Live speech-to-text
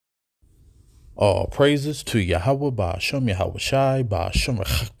All praises to Yahweh, Ba'ashem Yahweh Shai, Ba'ashem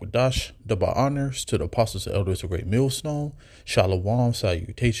Chakbadash, double honors to the apostles and elders of Great Millstone, Shalom,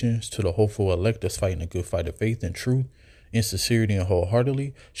 salutations to the hopeful elect that's fighting a good fight of faith and truth, in sincerity and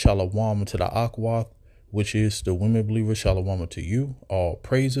wholeheartedly. Shalom to the Akwath, which is the women believers. Shalom to you. All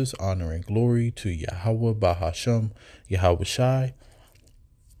praises, honor, and glory to Yahweh, Ba'ashem Yahweh Shai.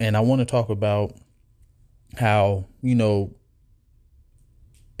 And I want to talk about how,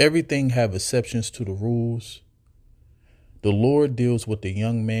 everything have exceptions to the rules. The Lord deals with the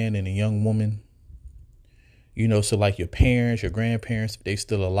young man and the young woman. So like your parents, your grandparents, if they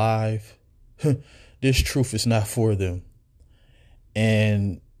still alive, this truth is not for them.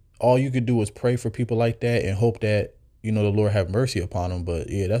 And all you could do is pray for people like that and hope that, the Lord have mercy upon them. But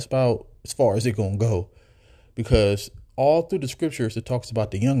yeah, that's about as far as it's going to go, because all through the scriptures, it talks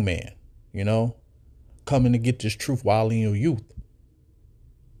about the young man, coming to get this truth while in your youth.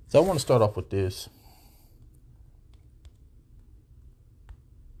 So I want to start off with this.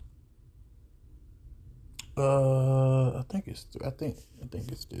 I think it's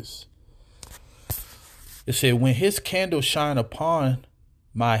this. It said, when his candle shine upon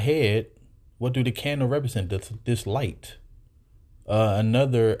my head, what do the candle represent? This light.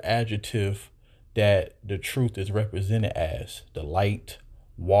 Another adjective that the truth is represented as: the light,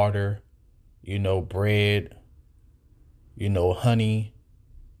 water, bread, honey.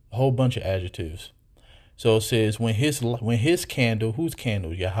 A whole bunch of adjectives. So it says, when his candle, whose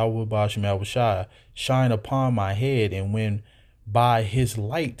candle? Yahweh Ba'ashem Yahweh Shai, shine upon my head, and when by his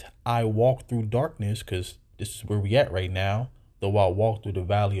light I walk through darkness, because this is where we at right now. Though I walk through the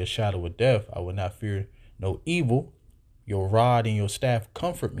valley of shadow of death, I will not fear no evil. Your rod and your staff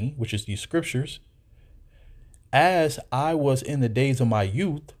comfort me, which is these scriptures. As I was in the days of my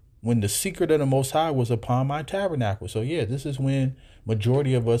youth, when the secret of the Most High was upon my tabernacle. So yeah, this is when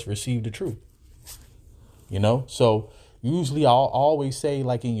majority of us receive the truth. So usually I'll always say,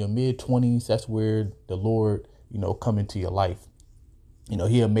 like, in your mid-20s, that's where the Lord, come into your life. He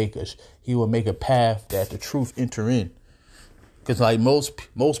will make a path that the truth enter in. Because like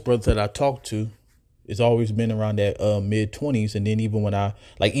most brothers that I talk to, it's always been around that mid-20s. And then even when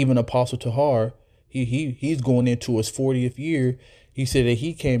even Apostle Tahar, he's going into his 40th year. He said that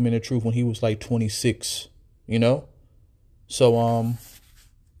he came in the truth when he was like 26, So,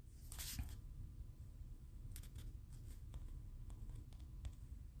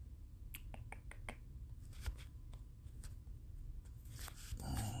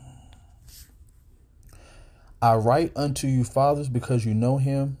 I write unto you, fathers, because you know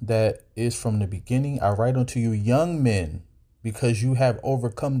him that is from the beginning. I write unto you, young men, because you have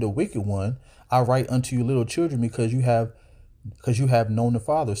overcome the wicked one. I write unto you, little children, because you have known the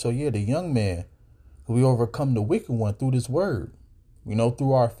Father. So yeah, the young man, we overcome the wicked one through this word,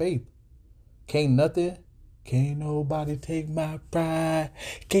 through our faith. Can't nobody take my pride.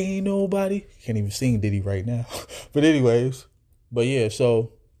 Can't even sing Diddy right now. But yeah,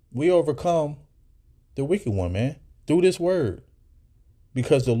 so we overcome the wicked one, man, through this word,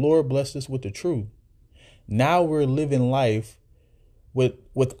 because the Lord blessed us with the truth. Now we're living life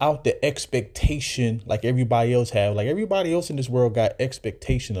without the expectation like everybody else have. Like, everybody else in this world got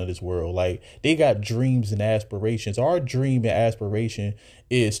expectation of this world. Like, they got dreams and aspirations. Our dream and aspiration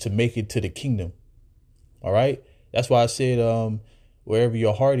is to make it to the kingdom. All right. That's why I said, wherever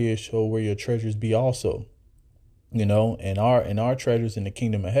your heart is, so where your treasures be also, and our treasures in the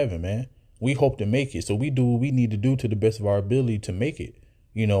kingdom of heaven, man. We hope to make it. So we do what we need to do to the best of our ability to make it,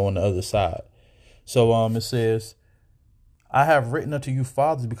 on the other side. So it says, I have written unto you,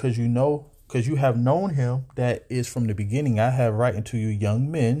 fathers, because you have known him that is from the beginning. I have written to you, young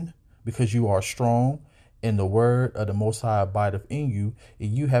men, because you are strong, and the word of the Most High abideth in you, and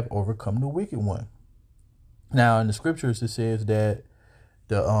you have overcome the wicked one. Now, in the scriptures, it says that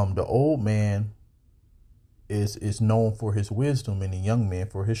the old man is known for his wisdom, and the young man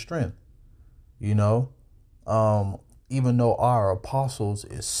for his strength. Even though our apostles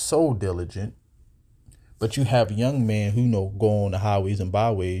is so diligent, but you have young men who go on the highways and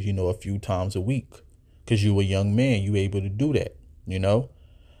byways, a few times a week, because you a young man, you able to do that.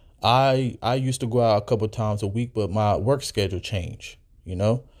 I used to go out a couple of times a week, but my work schedule changed,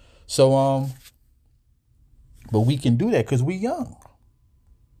 so, but we can do that because we young.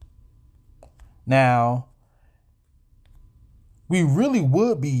 Now, we really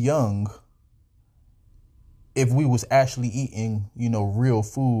would be young if we was actually eating, real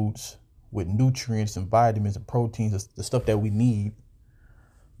foods with nutrients and vitamins and proteins, the stuff that we need.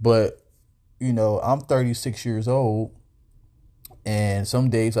 But, I'm 36 years old, and some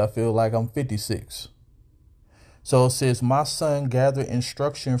days I feel like I'm 56. So it says, my son, gather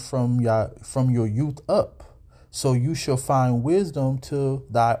instruction from your youth up, so you shall find wisdom to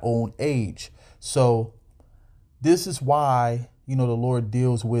thy own age. So this is why, the Lord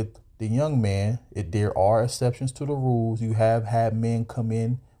deals with the young man. There are exceptions to the rules. You have had men come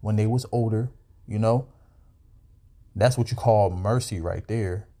in when they was older, That's what you call mercy right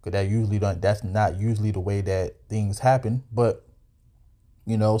there. Because that's not usually the way that things happen. But,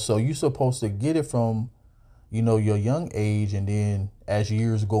 so you're supposed to get it from, your young age, and then as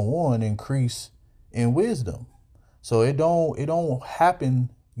years go on, increase in wisdom. So it don't happen.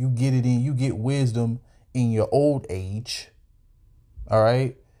 You get wisdom in your old age. All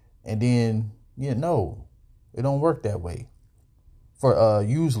right. And then, no, it don't work that way.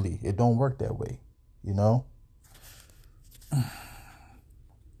 Usually it don't work that way,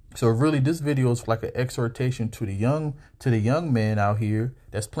 So really, this video is like an exhortation to the young man out here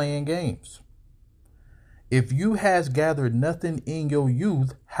that's playing games. If you has gathered nothing in your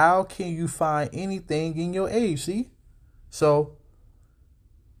youth, how can you find anything in your age? See? So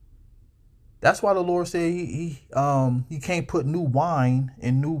that's why the Lord said he can't put new wine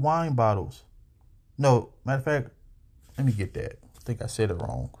in new wine bottles. No, matter of fact, let me get that. I think I said it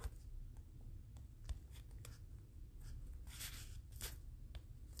wrong.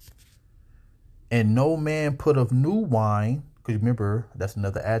 And no man put of new wine, because remember, that's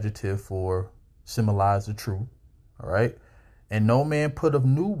another adjective for symbolize the truth. All right. And no man put of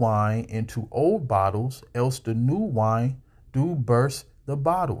new wine into old bottles, else the new wine do burst the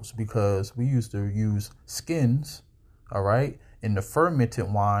bottles, because we used to use skins. All right. And the fermented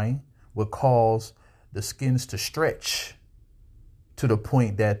wine would cause the skins to stretch to the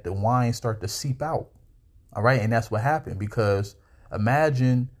point that the wine start to seep out. All right. And that's what happened, because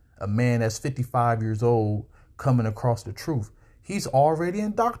imagine a man that's 55 years old coming across the truth. He's already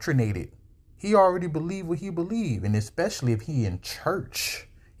indoctrinated. He already believed what he believed. And especially if he in church,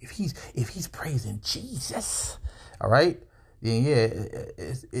 if he's praising Jesus. All right. Then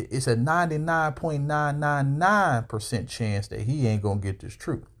it's a 99.999% chance that he ain't going to get this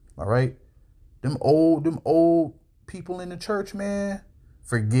truth. All right. Them old people in the church, man,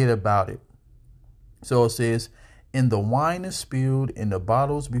 forget about it. So it says, and the wine is spilled, and the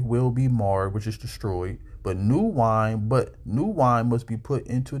bottles will be marred, which is destroyed. But new wine must be put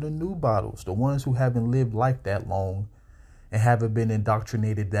into the new bottles. The ones who haven't lived life that long and haven't been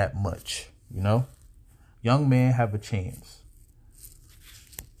indoctrinated that much, Young men have a chance.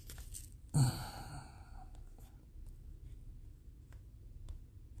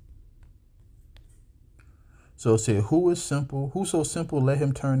 So it said, whoso simple, let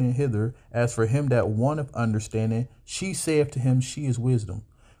him turn in hither. As for him that wanteth understanding, she saith to him, she is wisdom.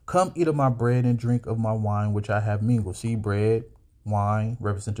 Come eat of my bread and drink of my wine, which I have mingled. See, bread, wine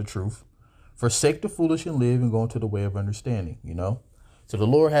represent the truth. Forsake the foolish and live, and go into the way of understanding, So the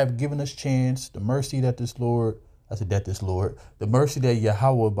Lord have given us chance, the mercy that the mercy that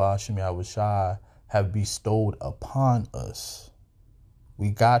Yahweh Ba'ashem Yahushai have bestowed upon us. We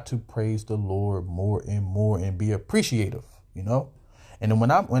got to praise the Lord more and more and be appreciative, And then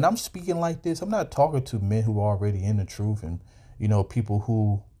when I'm speaking like this, I'm not talking to men who are already in the truth and, people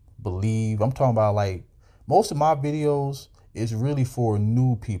who believe. I'm talking about, like, most of my videos is really for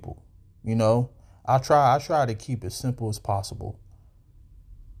new people. I try to keep it simple as possible.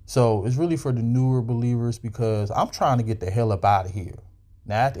 So it's really for the newer believers, because I'm trying to get the hell up out of here.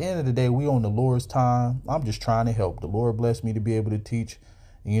 Now, at the end of the day, we on the Lord's time. I'm just trying to help. The Lord blessed me to be able to teach.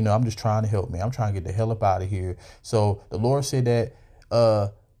 And, I'm just trying to help, man. I'm trying to get the hell up out of here. So the Lord said that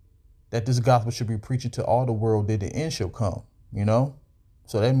this gospel should be preached to all the world, that the end shall come,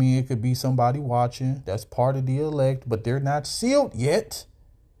 So that means it could be somebody watching that's part of the elect, but they're not sealed yet.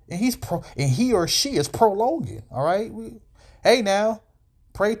 And he or she is prolonging. All right. Hey, now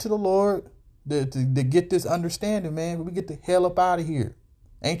pray to the Lord to get this understanding, man. We get the hell up out of here.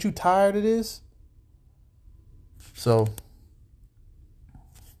 Ain't you tired of this? So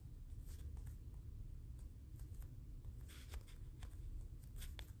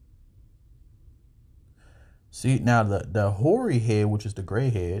see, now the hoary head, which is the gray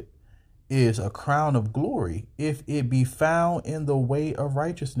head, is a crown of glory if it be found in the way of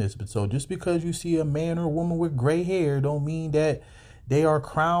righteousness. But so just because you see a man or a woman with gray hair don't mean that they are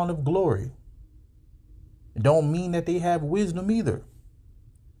crown of glory. It don't mean that they have wisdom either.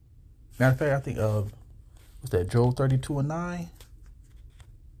 Matter of fact, I think what's that, Job 32:9?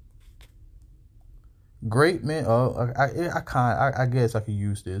 Great men. I guess I could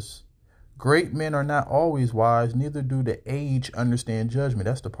use this. Great men are not always wise, neither do the age understand judgment.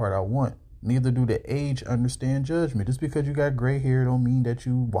 That's the part I want. Neither do the age understand judgment. Just because you got gray hair don't mean that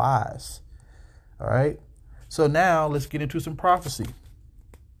you wise. All right. So now let's get into some prophecy.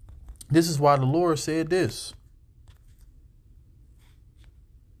 This is why the Lord said this.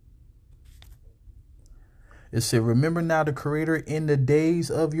 It said, remember now the Creator in the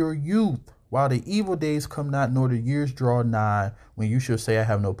days of your youth, while the evil days come not, nor the years draw nigh, when you shall say, I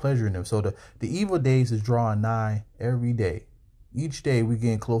have no pleasure in them. So the evil days is drawing nigh every day. Each day we're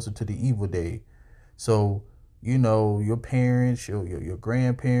getting closer to the evil day. So, you know, your parents, your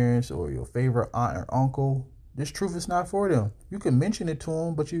grandparents, or your favorite aunt or uncle, this truth is not for them. You can mention it to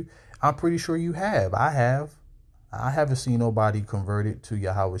them, but I'm pretty sure you have. I have. I haven't seen nobody converted to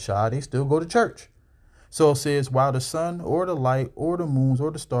Yahweh Shai. They still go to church. So it says, while the sun or the light or the moons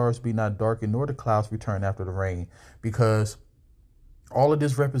or the stars be not darkened, nor the clouds return after the rain, because all of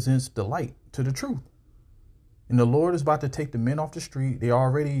this represents the light to the truth. And the Lord is about to take the men off the street. They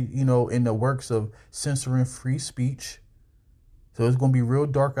already, in the works of censoring free speech. So it's going to be real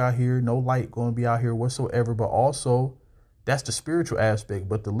dark out here. No light going to be out here whatsoever. But also, that's the spiritual aspect,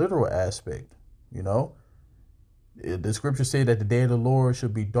 but the literal aspect, the scriptures say that the day of the Lord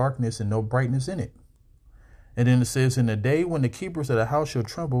should be darkness and no brightness in it. And then it says, in the day when the keepers of the house shall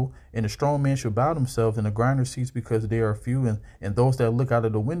tremble, and the strong man shall bow themselves, and the grinder cease because they are few, and those that look out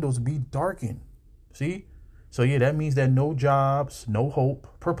of the windows be darkened. See? So yeah, that means that no jobs, no hope,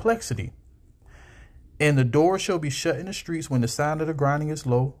 perplexity. And the door shall be shut in the streets when the sound of the grinding is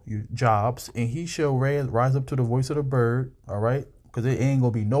low, your jobs, and he shall rise up to the voice of the bird. All right. Because it ain't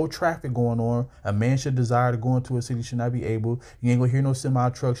going to be no traffic going on. A man should desire to go into a city, should not be able. You ain't going to hear no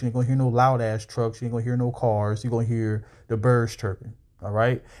semi-trucks. You ain't going to hear no loud-ass trucks. You ain't going to hear no cars. You're going to hear the birds chirping. All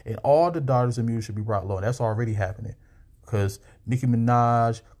right? And all the daughters of music should be brought low. And that's already happening. Because Nicki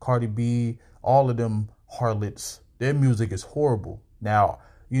Minaj, Cardi B, all of them harlots, their music is horrible. Now,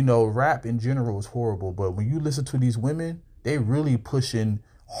 rap in general is horrible. But when you listen to these women, they really pushing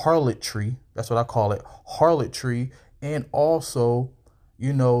harlotry. That's what I call it. Harlotry. And also,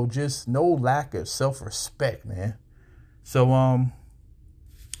 just no lack of self-respect, man. So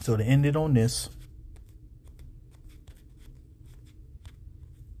to end it on this,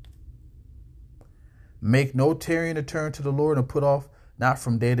 make no tarrying to turn to the Lord and put off not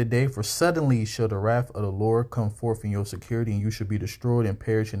from day to day, for suddenly shall the wrath of the Lord come forth in your security, and you shall be destroyed and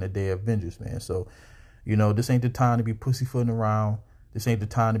perish in the day of vengeance, man. So, this ain't the time to be pussyfooting around. This ain't the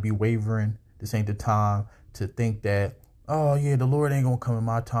time to be wavering. This ain't the time to think that, oh, yeah, the Lord ain't going to come in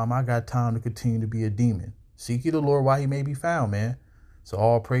my time. I got time to continue to be a demon. Seek ye the Lord while he may be found, man. So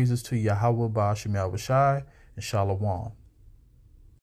all praises to Yahweh Ba'ashem Yahushai and Shalom.